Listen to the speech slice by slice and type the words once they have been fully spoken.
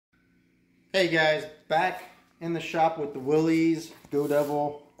Hey guys, back in the shop with the Willys Go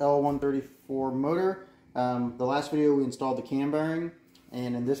Devil L134 motor. The last video we installed the cam bearing,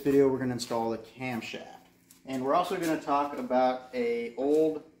 and in this video we're going to install the camshaft. And we're also going to talk about a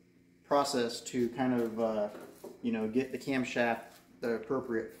old process to kind of get the camshaft the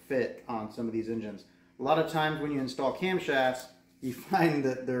appropriate fit on some of these engines. A lot of times when you install camshafts, you find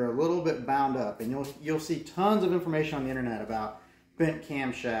that they're a little bit bound up, and you'll see tons of information on the internet about bent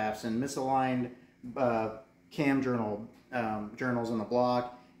camshafts and misaligned cam journals in the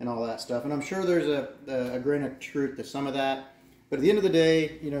block and all that stuff. And I'm sure there's a grain of truth to some of that. But at the end of the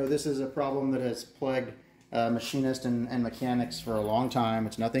day, this is a problem that has plagued machinists and mechanics for a long time.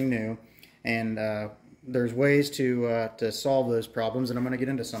 It's nothing new, and there's ways to solve those problems, and I'm going to get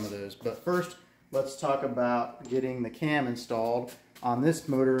into some of those. But first, let's talk about getting the cam installed. On this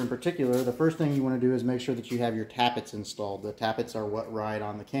motor in particular, the first thing you want to do is make sure that you have your tappets installed. The tappets are what ride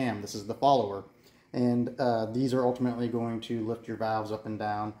on the cam. This is the follower. And these are ultimately going to lift your valves up and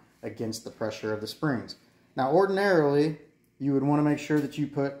down against the pressure of the springs. Now, ordinarily, you would want to make sure that you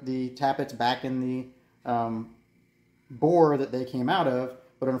put the tappets back in the bore that they came out of.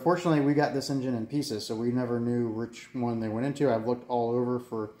 But unfortunately, we got this engine in pieces, so we never knew which one they went into. I've looked all over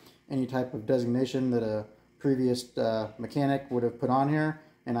for any type of designation that a previous mechanic would have put on here,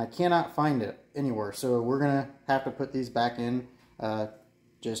 and I cannot find it anywhere. So we're gonna have to put these back in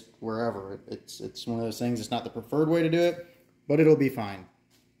just wherever. It's one of those things. It's not the preferred way to do it, but it'll be fine.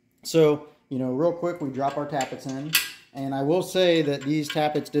 So real quick, we drop our tappets in, and I will say that these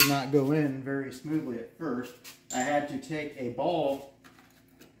tappets did not go in very smoothly at first. I had to take a ball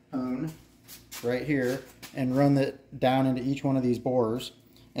hone right here and run it down into each one of these bores,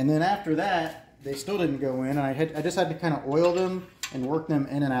 and then after that they still didn't go in, and I just had to kind of oil them and work them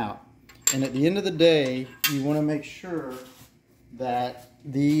in and out. And at the end of the day, you want to make sure that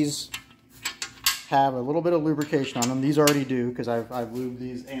these have a little bit of lubrication on them. These already do, because I've lubed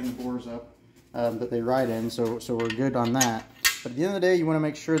these and the bores up that they ride in, so we're good on that. But at the end of the day, you want to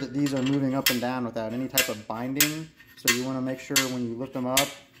make sure that these are moving up and down without any type of binding. So you want to make sure when you lift them up,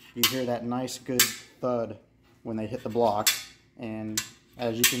 you hear that nice good thud when they hit the block. And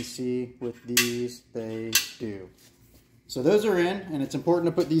as you can see with these, they do. So those are in, and it's important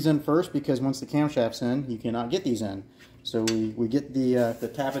to put these in first, because once the camshaft's in, you cannot get these in. So we get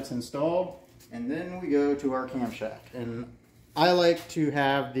the tappets installed, and then we go to our camshaft. And I like to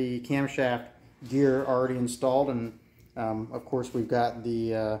have the camshaft gear already installed, and of course we've got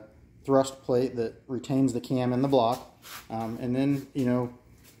the thrust plate that retains the cam in the block. And then,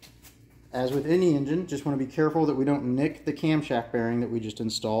 as with any engine, just want to be careful that we don't nick the camshaft bearing that we just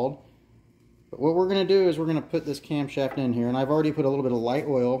installed. But what we're going to do is we're going to put this camshaft in here, and I've already put a little bit of light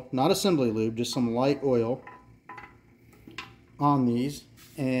oil, not assembly lube, just some light oil on these,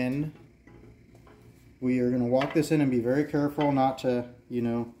 and we are going to walk this in and be very careful not to,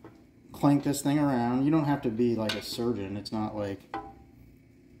 clank this thing around. You don't have to be like a surgeon. It's not like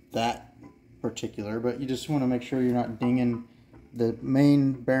that particular, but you just want to make sure you're not dinging the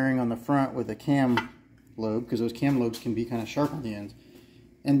main bearing on the front with a cam lobe, because those cam lobes can be kind of sharp on the ends.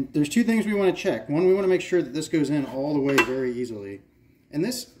 And there's two things we want to check. One, we want to make sure that this goes in all the way very easily. And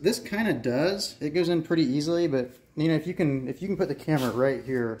this kind of does. It goes in pretty easily, but if you can put the camera right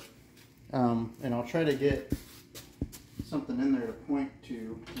here, and I'll try to get something in there to point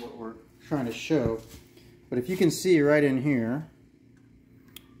to what we're trying to show. But if you can see right in here,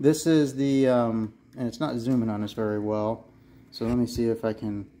 this is the and it's not zooming on us very well. So let me see if I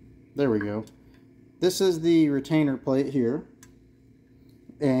can, there we go. This is the retainer plate here.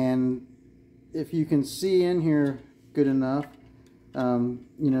 And if you can see in here good enough,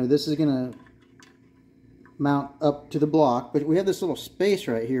 this is going to mount up to the block. But we have this little space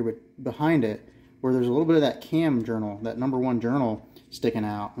right here behind it where there's a little bit of that cam journal, that #1 journal sticking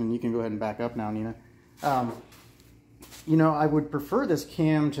out. And you can go ahead and back up now, Nina. I would prefer this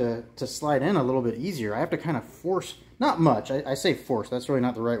cam to slide in a little bit easier. I have to kind of force, not much, I say force, that's really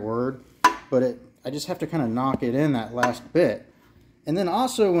not the right word, but I just have to kind of knock it in that last bit. And then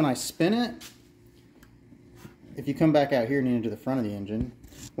also when I spin it, if you come back out here and into the front of the engine,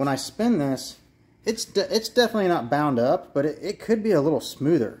 when I spin this, it's definitely not bound up, but it could be a little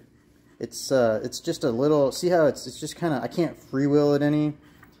smoother. It's just a little, see how it's just kind of, I can't freewheel it any.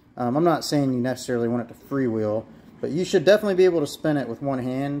 I'm not saying you necessarily want it to freewheel, but you should definitely be able to spin it with one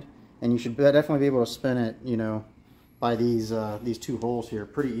hand, and you should definitely be able to spin it, by these two holes here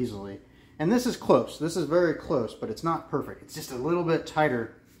pretty easily. And this is close. This is very close, but it's not perfect. It's just a little bit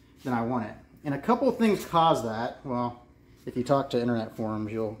tighter than I want it. And a couple of things cause that. Well, if you talk to internet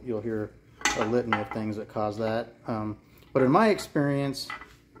forums, you'll hear a litany of things that cause that. But in my experience,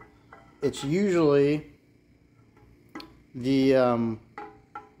 it's usually the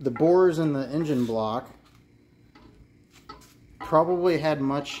bores in the engine block probably had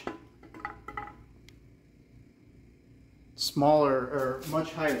much smaller or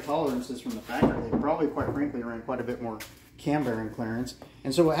much higher tolerances from the factory. They probably, quite frankly, ran quite a bit more cam bearing clearance.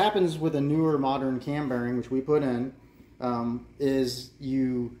 And so what happens with a newer modern cam bearing, which we put in, is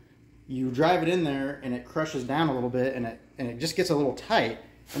you drive it in there and it crushes down a little bit, and it just gets a little tight.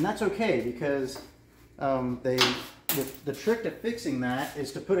 And that's okay, because the trick to fixing that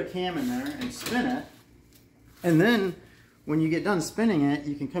is to put a cam in there and spin it, and then when you get done spinning it,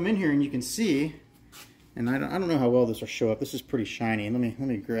 you can come in here and you can see, and I don't know how well this will show up. This is pretty shiny. Let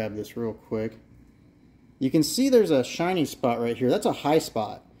me grab this real quick. You can see there's a shiny spot right here. That's a high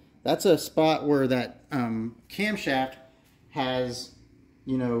spot. That's a spot where that camshaft has,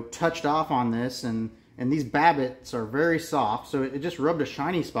 you know, touched off on this, and these babbits are very soft, so it just rubbed a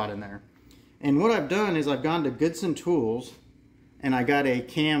shiny spot in there. And what I've done is I've gone to Goodson Tools, and I got a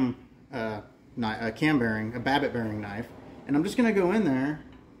cam bearing, a babbit bearing knife, and I'm just gonna go in there,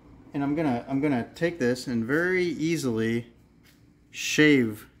 and I'm gonna take this and very easily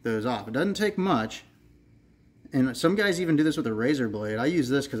shave those off. It doesn't take much, and some guys even do this with a razor blade. I use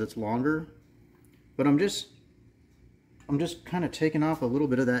this because it's longer, but I'm just kind of taking off a little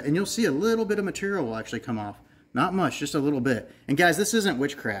bit of that, and you'll see a little bit of material will actually come off. Not much, just a little bit. And guys, this isn't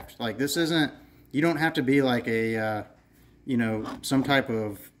witchcraft. Like, this isn't, you don't have to be like a, you know, some type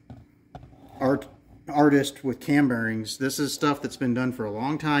of artist with cam bearings. This is stuff that's been done for a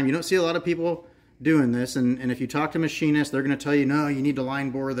long time. You don't see a lot of people doing this, and if you talk to machinists, they're going to tell you, no, you need to line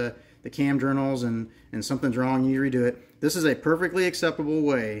bore the cam journals, and something's wrong, you need to redo it. This is a perfectly acceptable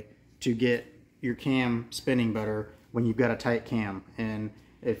way to get your cam spinning better when you've got a tight cam. And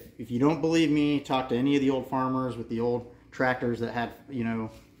if you don't believe me, talk to any of the old farmers with the old tractors that had, you know,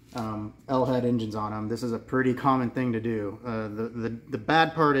 L-head engines on them. This is a pretty common thing to do. The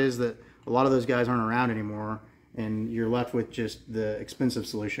bad part is that a lot of those guys aren't around anymore, and you're left with just the expensive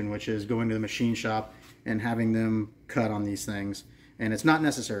solution, which is going to the machine shop and having them cut on these things. And it's not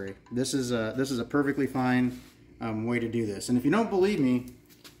necessary. This is a perfectly fine way to do this. And if you don't believe me,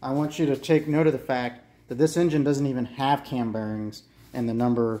 I want you to take note of the fact that this engine doesn't even have cam bearings and the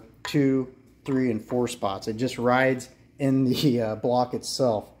number 2, 3, and 4 spots. It just rides in the block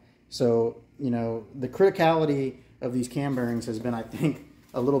itself. So, you know, the criticality of these cam bearings has been, I think,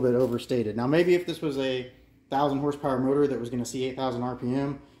 a little bit overstated. Now, maybe if this was a 1,000 horsepower motor that was going to see 8,000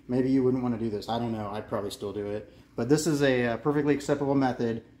 RPM, maybe you wouldn't want to do this. I don't know. I'd probably still do it. But this is a perfectly acceptable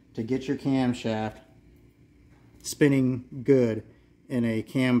method to get your camshaft spinning good in a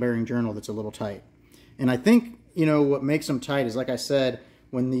cam bearing journal that's a little tight. And I think, you know, what makes them tight is, like I said,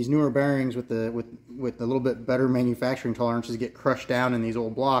 when these newer bearings with a little bit better manufacturing tolerances get crushed down in these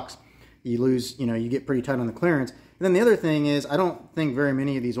old blocks, you lose, you know, you get pretty tight on the clearance. And then the other thing is, I don't think very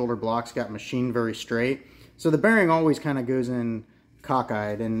many of these older blocks got machined very straight, so the bearing always kind of goes in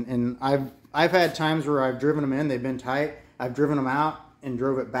cockeyed. And I've had times where I've driven them in, they've been tight, I've driven them out and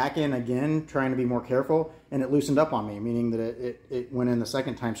drove it back in again, trying to be more careful, and it loosened up on me, meaning that it went in the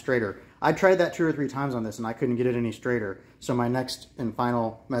second time straighter. I tried that 2 or 3 times on this, and I couldn't get it any straighter. So my next and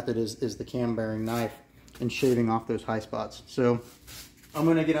final method is the cam bearing knife and shaving off those high spots. So I'm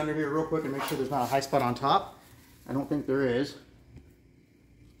going to get under here real quick and make sure there's not a high spot on top. I don't think there is.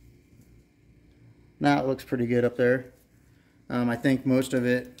 Now it looks pretty good up there. I think most of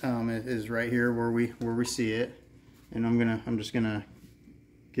it is right here where we see it, and I'm just gonna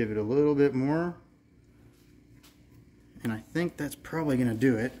give it a little bit more, and I think that's probably gonna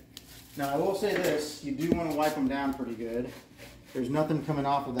do it. Now, I will say this, you do want to wipe them down pretty good. There's nothing coming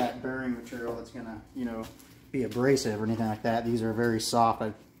off of that bearing material that's gonna, you know, be abrasive or anything like that. These are very soft.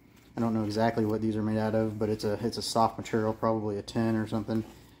 I don't know exactly what these are made out of, but it's a soft material, probably a tin or something.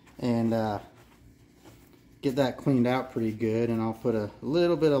 And get that cleaned out pretty good, and I'll put a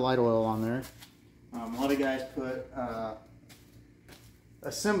little bit of light oil on there. A lot of guys put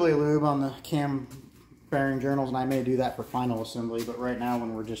assembly lube on the cam bearing journals, and I may do that for final assembly, but right now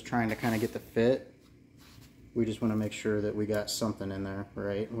when we're just trying to kind of get the fit, we just want to make sure that we got something in there,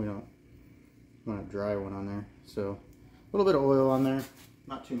 right? We don't want a dry one on there. So a little bit of oil on there,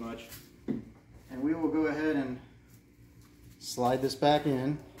 not too much. And we will go ahead and slide this back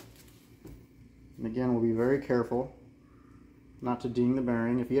in. And again, we'll be very careful not to ding the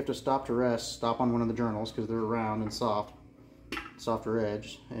bearing. If you have to stop to rest, stop on one of the journals because they're round and soft, softer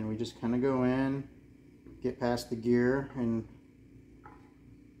edge. And we just kind of go in, get past the gear, and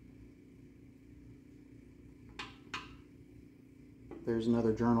there's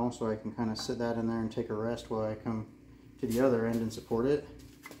another journal, so I can kind of sit that in there and take a rest while I come to the other end and support it.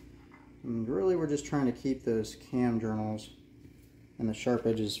 And really we're just trying to keep those cam journals and the sharp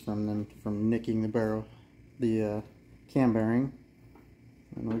edges from nicking the barrel, the cam bearing.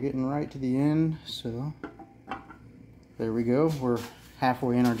 And we're getting right to the end, so there we go. We're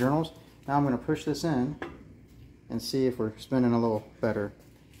halfway in our journals. Now I'm going to push this in and see if we're spinning a little better.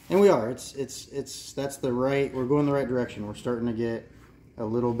 And we are. That's the right. We're going the right direction. We're starting to get a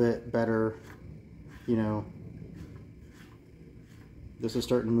little bit better. You know, this is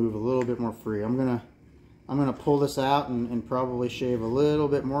starting to move a little bit more free. I'm gonna pull this out and probably shave a little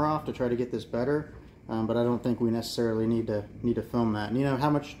bit more off to try to get this better. But I don't think we necessarily need to film that. And you know, how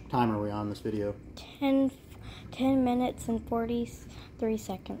much time are we on this video? 10 minutes and 43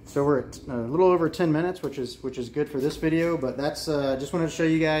 seconds. So we're at a little over 10 minutes, which is good for this video. But that's just wanted to show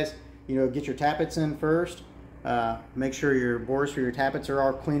you guys. You know, get your tappets in first. Make sure your bores for your tappets are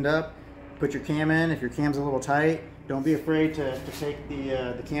all cleaned up. Put your cam in. If your cam's a little tight, don't be afraid to take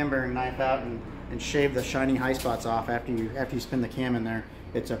the cam bearing knife out and shave the shiny high spots off after you spin the cam in there.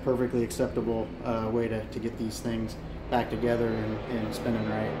 It's a perfectly acceptable way to get these things back together and spinning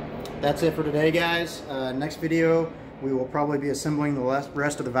right. That's it for today, guys. Next video, we will probably be assembling the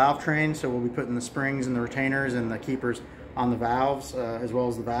rest of the valve train. So we'll be putting the springs and the retainers and the keepers on the valves, as well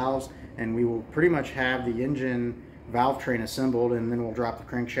as the valves. And we will pretty much have the engine valve train assembled, and then we'll drop the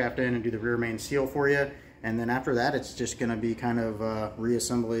crankshaft in and do the rear main seal for you. And then after that, it's just going to be kind of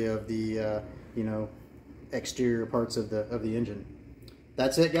reassembly of the you know, exterior parts of the engine.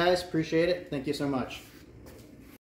 That's it, guys. Appreciate it. Thank you so much.